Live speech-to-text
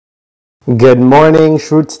Good morning,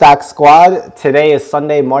 Schrute Stock Squad. Today is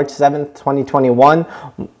Sunday, March 7th, 2021.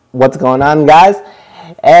 What's going on, guys?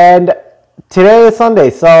 And today is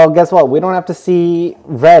Sunday, so guess what? We don't have to see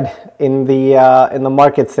red in the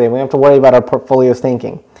markets today. We don't have to worry about our portfolios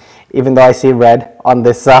tanking. Even though I see red on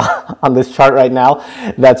this on this chart right now,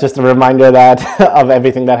 that's just a reminder that of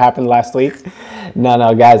everything that happened last week.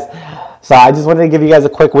 No, guys. So I just wanted to give you guys a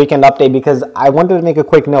quick weekend update because I wanted to make a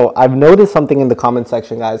quick note. I've noticed something in the comment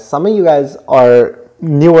section, guys. Some of you guys are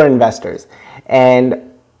newer investors.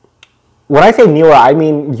 And when I say newer, I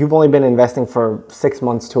mean you've only been investing for 6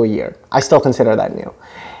 months to a year. I still consider that new.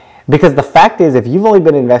 Because the fact is, if you've only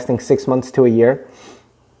been investing 6 months to a year,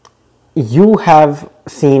 you have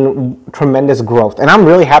seen tremendous growth, and I'm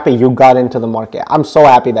really happy you got into the market. I'm so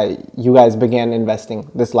happy that you guys began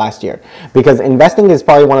investing this last year, because investing is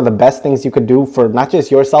probably one of the best things you could do for not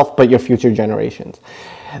just yourself but your future generations.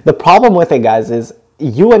 The problem with it, guys, is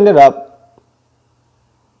you ended up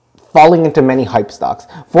falling into many hype stocks.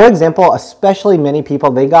 For example, especially many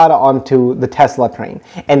people, they got onto the Tesla train,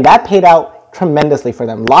 and that paid out tremendously for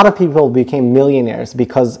them. A lot of people became millionaires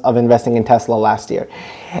because of investing in Tesla last year.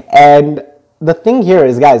 And the thing here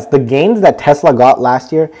is, guys, the gains that Tesla got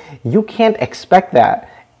last year, you can't expect that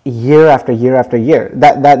year after year after year.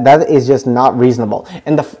 That is just not reasonable.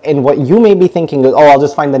 And what you may be thinking is, oh, I'll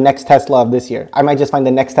just find the next Tesla of this year. I might just find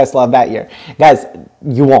the next Tesla of that year. Guys,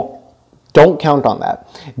 you won't. Don't count on that.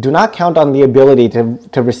 Do not count on the ability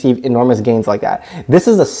to receive enormous gains like that. This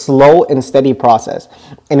is a slow and steady process.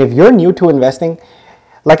 And if you're new to investing,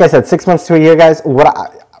 like I said, 6 months to a year, guys,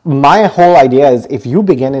 my whole idea is, if you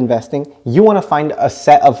begin investing, you want to find a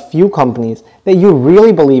set of few companies that you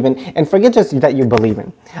really believe in, and forget just that you believe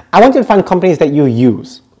in. I want you to find companies that you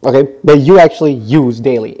use, okay, that you actually use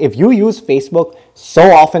daily. If you use Facebook so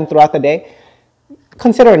often throughout the day,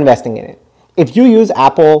 consider investing in it. If you use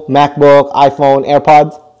Apple, MacBook, iPhone,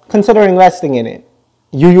 AirPods, consider investing in it.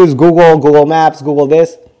 You use Google Maps, Google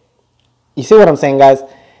this. You see what I'm saying, guys?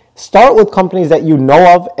 Start with companies that you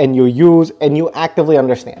know of and you use and you actively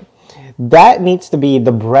understand. That needs to be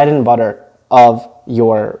the bread and butter of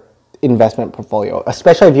your investment portfolio,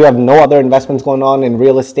 especially if you have no other investments going on in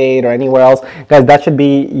real estate or anywhere else. Guys, that should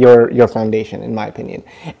be your foundation, in my opinion.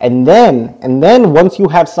 And then once you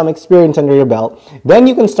have some experience under your belt, then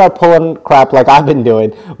you can start pulling crap like I've been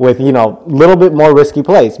doing with, little bit more risky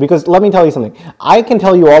plays. Because let me tell you something, I can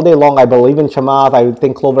tell you all day long, I believe in Chamath. I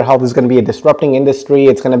think Clover Health is going to be a disrupting industry.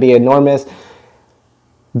 It's going to be enormous.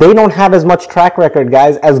 They don't have as much track record,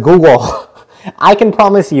 guys, as Google. I can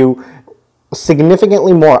promise you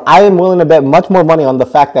significantly more. I am willing to bet much more money on the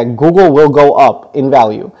fact that Google will go up in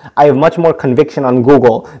value. I have much more conviction on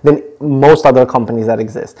Google than most other companies that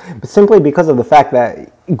exist. But simply because of the fact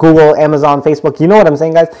that Google, Amazon, Facebook, you know what I'm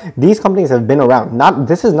saying, guys? These companies have been around.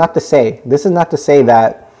 This is not to say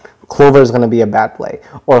that Clover is going to be a bad play,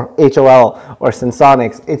 or HOL, or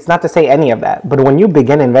Sensonics. It's not to say any of that. But when you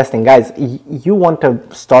begin investing, guys, you want to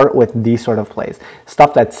start with these sort of plays.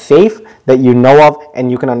 Stuff that's safe, that you know of, and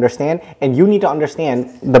you can understand. And you need to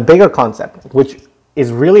understand the bigger concept, which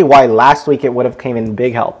is really why last week it would have came in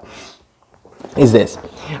big help, is this.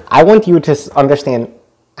 I want you to understand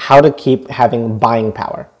how to keep having buying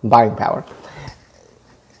power.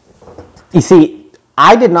 You see,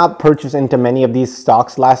 I did not purchase into many of these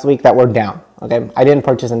stocks last week that were down, okay? I didn't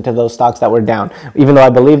purchase into those stocks that were down, even though I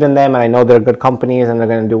believed in them and I know they're good companies and they're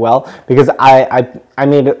going to do well, because I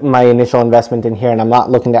made my initial investment in here and I'm not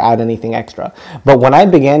looking to add anything extra. But when I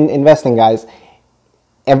began investing, guys,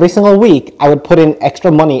 every single week I would put in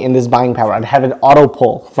extra money in this buying power. I'd have an auto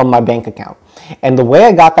pull from my bank account. And the way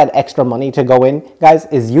I got that extra money to go in, guys,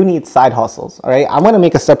 is you need side hustles, all right? I'm going to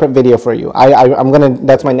make a separate video for you.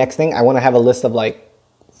 That's my next thing. I want to have a list of like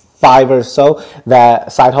 5 or so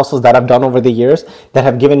that side hustles that I've done over the years that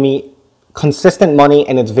have given me consistent money,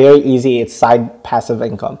 and it's very easy. It's side passive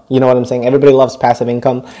income. You know what I'm saying? Everybody loves passive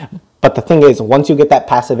income. But the thing is, once you get that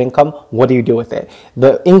passive income, what do you do with it?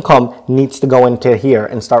 The income needs to go into here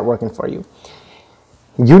and start working for you.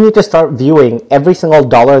 You need to start viewing every single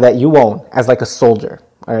dollar that you own as like a soldier,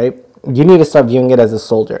 all right? You need to start viewing it as a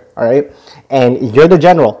soldier, all right? And you're the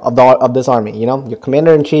general of this army, you're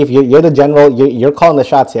commander-in-chief, you're the general, you're calling the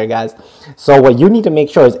shots here, guys. So what you need to make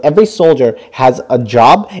sure is every soldier has a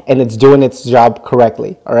job and it's doing its job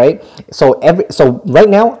correctly, all right? So right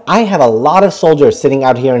now, I have a lot of soldiers sitting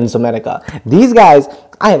out here in ZOMEDICA. These guys,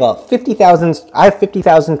 I have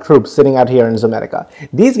 50,000 troops sitting out here in ZOMEDICA.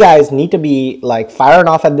 These guys need to be like firing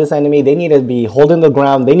off at this enemy. They need to be holding the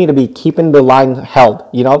ground. They need to be keeping the line held,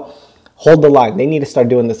 Hold the line. They need to start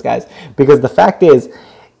doing this, guys. Because the fact is,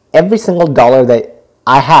 every single dollar that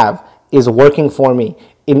I have is working for me.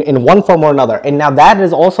 in one form or another. And now that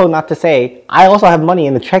is also not to say I also have money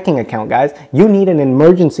in the checking account, guys. You need an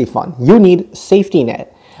emergency fund. You need safety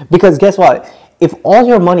net. Because guess what? If all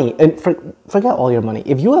your money, and forget all your money,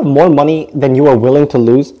 if you have more money than you are willing to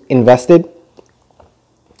lose invested,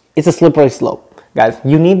 it's a slippery slope. Guys,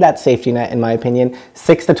 you need that safety net, in my opinion,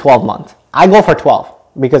 6 to 12 months. I go for 12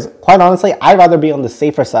 because, quite honestly, I'd rather be on the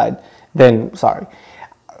safer side than, sorry.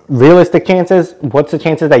 Realistic chances, what's the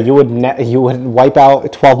chances that you would wipe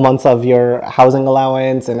out 12 months of your housing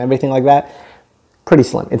allowance and everything like that? Pretty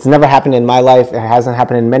slim. It's never happened in my life. It hasn't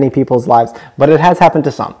happened in many people's lives, but it has happened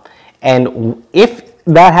to some. And if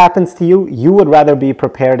that happens to you, you would rather be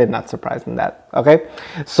prepared and not surprised than that, okay?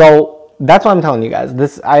 So that's what I'm telling you guys.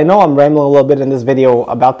 This, I know I'm rambling a little bit in this video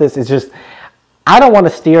about this. It's just, I don't want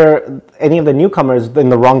to steer any of the newcomers in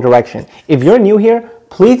the wrong direction. If you're new here,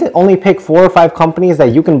 please only pick 4 or 5 companies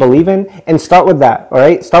that you can believe in and start with that, all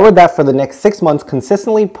right? Start with that for the next 6 months.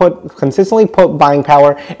 Consistently put buying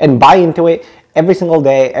power and buy into it every single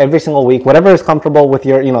day, every single week, whatever is comfortable with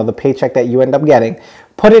your, the paycheck that you end up getting.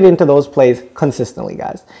 Put it into those plays consistently,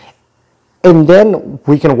 guys. And then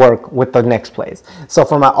we can work with the next plays. So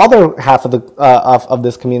for my other half of the of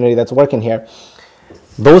this community that's working here,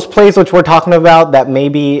 those plays which we're talking about that may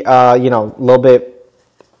be a little bit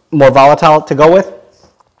more volatile to go with,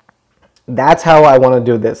 that's how I want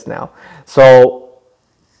to do this now. So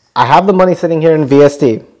I have the money sitting here in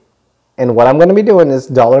VST, and what I'm going to be doing is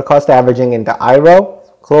dollar cost averaging into IRO,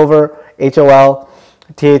 Clover, HOL,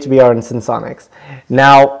 THBR, and Sensonics.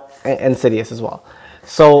 Now, and Sidious as well.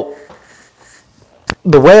 So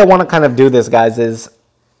the way I want to kind of do this, guys, is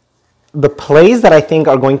the plays that I think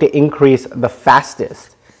are going to increase the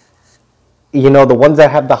fastest, the ones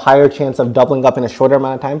that have the higher chance of doubling up in a shorter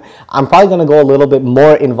amount of time, I'm probably going to go a little bit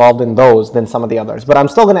more involved in those than some of the others. But I'm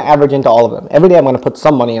still going to average into all of them. Every day I'm going to put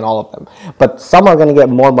some money in all of them. But some are going to get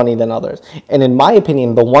more money than others. And in my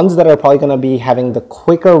opinion, the ones that are probably going to be having the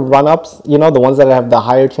quicker run-ups, the ones that have the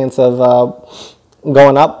higher chance of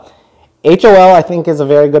going up, HOL I think is a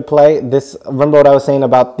very good play. Remember what I was saying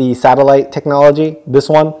about the satellite technology? This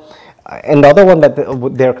one. And the other one that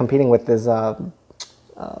they're competing with is,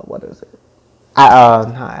 what is it?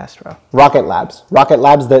 Not Astra. Rocket Labs. Rocket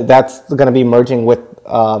Labs, that's going to be merging with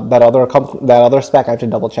that other spec. I have to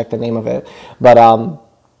double check the name of it. But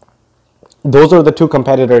those are the 2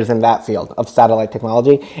 competitors in that field of satellite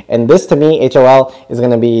technology. And this, to me, HOL is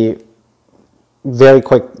going to be very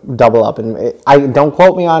quick double up. And I don't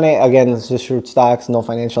quote me on it. Again, it's just Schrute stocks, no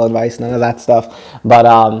financial advice, none of that stuff. But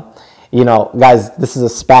guys, this is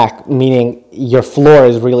a SPAC, meaning your floor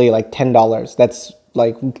is really like $10. That's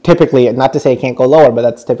like typically, not to say it can't go lower, but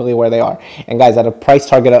that's typically where they are. And guys, at a price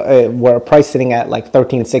target where a price sitting at like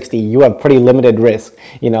 $13.60, you have pretty limited risk,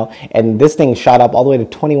 and this thing shot up all the way to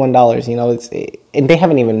 $21, and they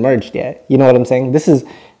haven't even merged yet. You know what I'm saying? This is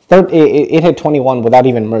it hit 21 without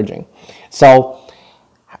even merging. So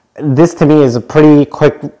this to me is a pretty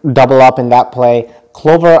quick double up in that play.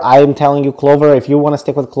 Clover, I am telling you, Clover, if you want to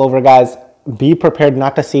stick with Clover, guys, be prepared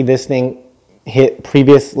not to see this thing hit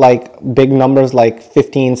previous big numbers like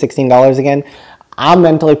 $15, $16 again. I'm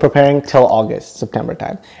mentally preparing till August, September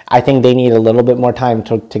time. I think they need a little bit more time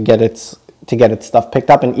to get its stuff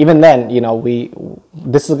picked up, and even then,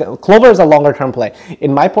 Clover is a longer term play.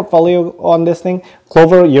 In my portfolio on this thing,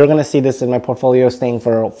 Clover, you're gonna see this in my portfolio staying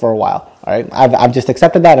for a while. All right, I've just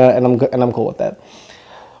accepted that, and I'm cool with that.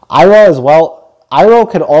 IRO as well. IRO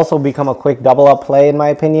could also become a quick double up play, in my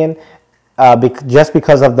opinion. Just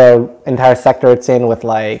because of the entire sector it's in, with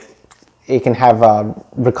it can have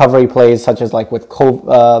recovery plays such as with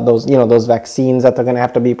COVID, those vaccines that they're going to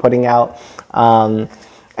have to be putting out, and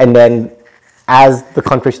then as the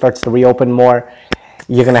country starts to reopen more,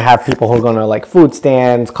 you're going to have people who are going to food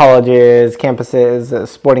stands, colleges, campuses,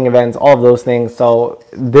 sporting events, all of those things. So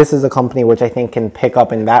this is a company which I think can pick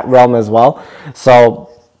up in that realm as well. So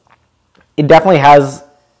it definitely has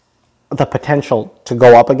the potential to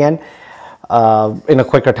go up again in a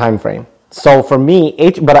quicker time frame. So for me,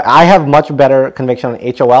 but I have much better conviction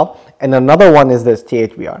on HOL, and another one is this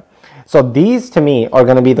THBR. So these to me are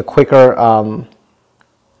going to be the quicker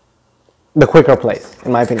plays,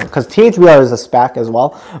 in my opinion, because THBR is a SPAC as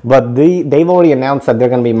well, but they've already announced that they're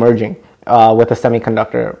going to be merging with a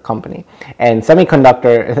semiconductor company. And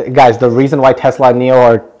semiconductor, guys, the reason why Tesla and NIO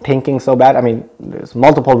are tanking so bad, I mean, there's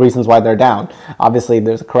multiple reasons why they're down. Obviously,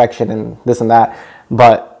 there's a correction and this and that,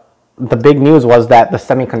 but the big news was that the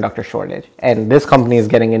semiconductor shortage, and this company is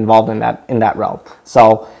getting involved in that realm.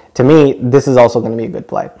 So to me, this is also going to be a good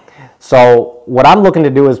play. So what I'm looking to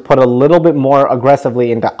do is put a little bit more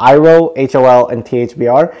aggressively into IRO, HOL, and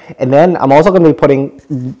THBR, and then I'm also going to be putting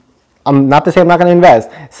I'm not to say I'm not going to invest.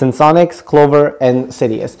 Sensonics, Clover, and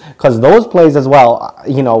Sidious, because those plays as well,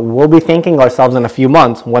 you know, we'll be thanking ourselves in a few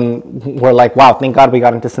months when we're like, wow, thank God we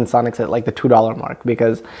got into Sensonics at like the $2 mark,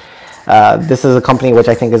 because this is a company which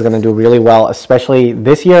I think is going to do really well, especially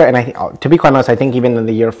this year, and to be quite honest, I think even in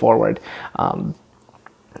the year forward.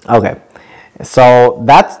 Okay. So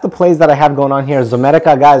that's the plays that I have going on here.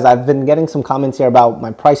 ZOMEDICA, guys, I've been getting some comments here about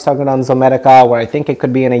my price target on ZOMEDICA, where I think it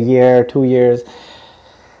could be in a year, 2 years.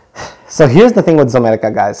 So here's the thing with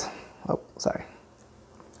ZOMEDICA, guys. Oh, sorry.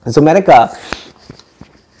 ZOMEDICA,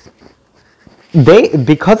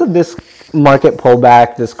 because of this market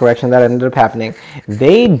pullback, this correction that ended up happening,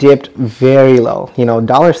 they dipped very low. You know,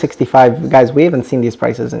 $1.65, guys, we haven't seen these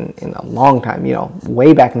prices in a long time, you know,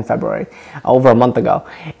 way back in February, over a month ago.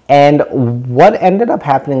 And what ended up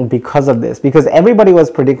happening because of this, because everybody was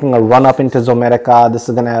predicting a run up into ZOMEDICA, this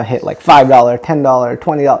is going to hit like $5, $10,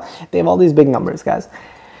 $20. They have all these big numbers, guys.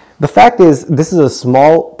 The fact is, this is a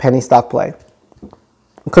small penny stock play,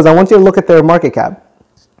 because I want you to look at their market cap.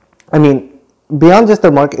 I mean, beyond just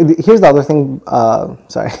their market, here's the other thing.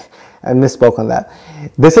 Sorry, I misspoke on that.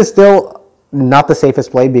 This is still not the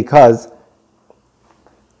safest play, because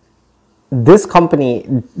this company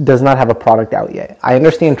does not have a product out yet. I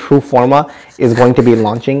understand Trueforma is going to be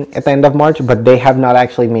launching at the end of March, but they have not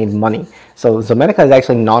actually made money. So ZOMEDICA is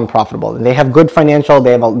actually non-profitable. They have good financial.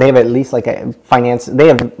 They have at least like a finance. They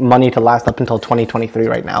have money to last up until 2023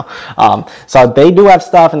 right now. So they do have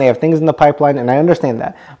stuff and they have things in the pipeline, and I understand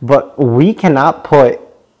that. But we cannot put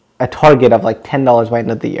a target of like $10 by the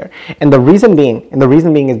end of the year. And the reason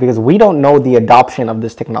being is because we don't know the adoption of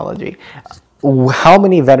this technology. How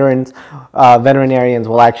many veterinarians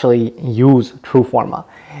will actually use Trueforma?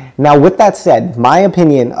 Now, with that said, my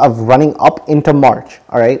opinion of running up into March,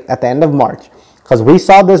 all right, at the end of March, because we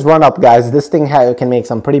saw this run up, guys, this thing can make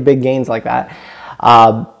some pretty big gains like that.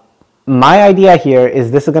 My idea here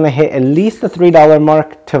is this is going to hit at least the $3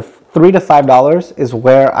 mark to $3 to $5 is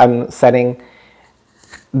where I'm setting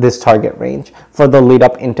this target range for the lead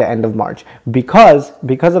up into end of March, because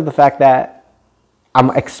of the fact that I'm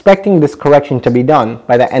expecting this correction to be done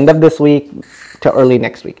by the end of this week to early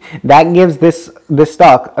next week. That gives this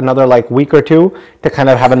stock another like week or two to kind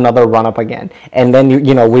of have another run up again. And then,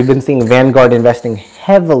 you know, we've been seeing Vanguard investing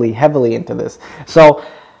heavily into this. So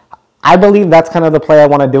I believe that's kind of the play I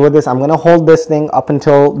want to do with this. I'm going to hold this thing up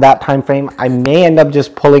until that time frame. I may end up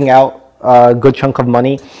just pulling out a good chunk of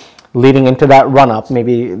money leading into that run up,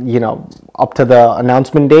 maybe, you know, up to the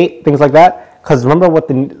announcement date, things like that. Because remember what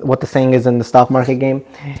the saying is in the stock market game?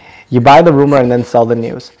 You buy the rumor and then sell the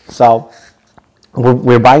news. So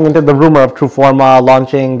we're buying into the rumor of Trueforma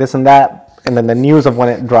launching this and that, and then the news of when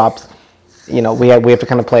it drops, you know, we have to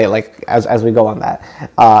kind of play it like as we go on that.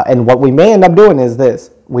 And what we may end up doing is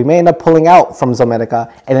this. We may end up pulling out from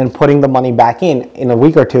ZOMEDICA and then putting the money back in a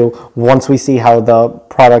week or two once we see how the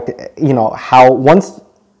product, you know, once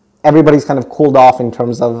everybody's kind of cooled off in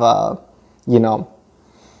terms of, you know,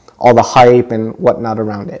 all the hype and whatnot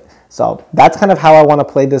around it. So that's kind of how I want to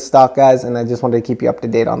play this stock, guys, and I just wanted to keep you up to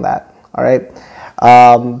date on that. All right.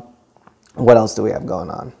 What else do we have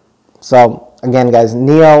going on? So again, guys,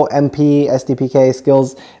 NEO, MP, SDPK,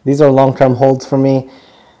 Skills, these are long-term holds for me.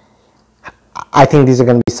 I think these are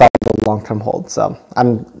going to be solid long-term holds. So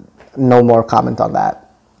I'm no more comment on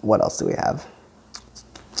that. What else do we have?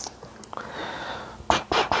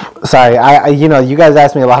 Sorry, you know, you guys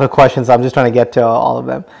asked me a lot of questions, so I'm just trying to get to all of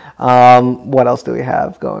them. What else do we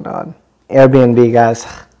have going on? Airbnb, guys,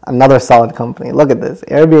 another solid company. Look at this,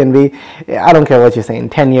 Airbnb. I don't care what you're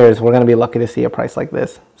saying. 10 years, we're going to be lucky to see a price like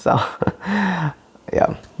this. So,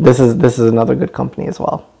 yeah, this is another good company as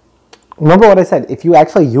well. Remember what I said? If you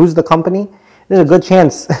actually use the company, there's a good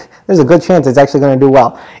chance. There's a good chance it's actually going to do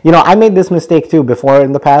well. You know, I made this mistake too before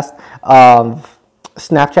in the past.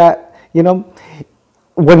 Snapchat. You know,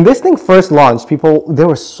 when this thing first launched, you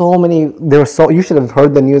should have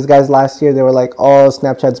heard the news, guys, last year. They were like, oh,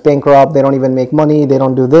 Snapchat's bankrupt. They don't even make money. They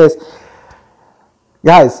don't do this.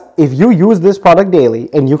 Guys, if you use this product daily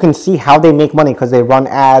and you can see how they make money because they run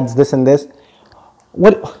ads, this and this,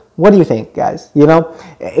 what do you think, guys? You know,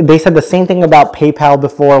 they said the same thing about PayPal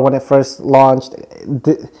before when it first launched.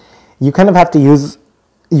 You kind of have to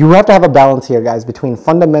have a balance here, guys, between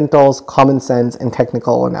fundamentals, common sense, and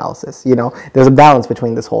technical analysis. You know, there's a balance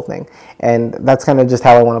between this whole thing, and that's kind of just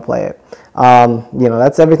how I want to play it. You know,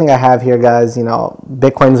 that's everything I have here, guys. You know,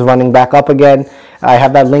 Bitcoin's running back up again. I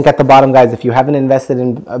have that link at the bottom, guys. If you haven't invested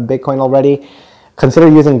in Bitcoin already, consider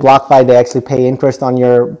using BlockFi. They actually pay interest on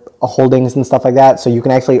your holdings and stuff like that. So you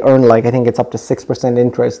can actually earn, like, I think it's up to 6%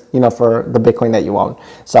 interest, you know, for the Bitcoin that you own.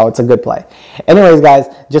 So it's a good play. Anyways, guys,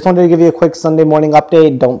 just wanted to give you a quick Sunday morning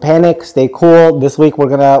update. Don't panic, stay cool. This week we're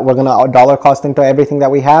gonna dollar cost into everything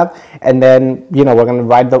that we have, and then, you know, we're gonna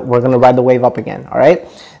ride the wave up again. All right,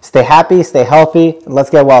 stay happy, stay healthy, and let's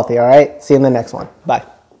get wealthy. All right, see you in the next one. Bye.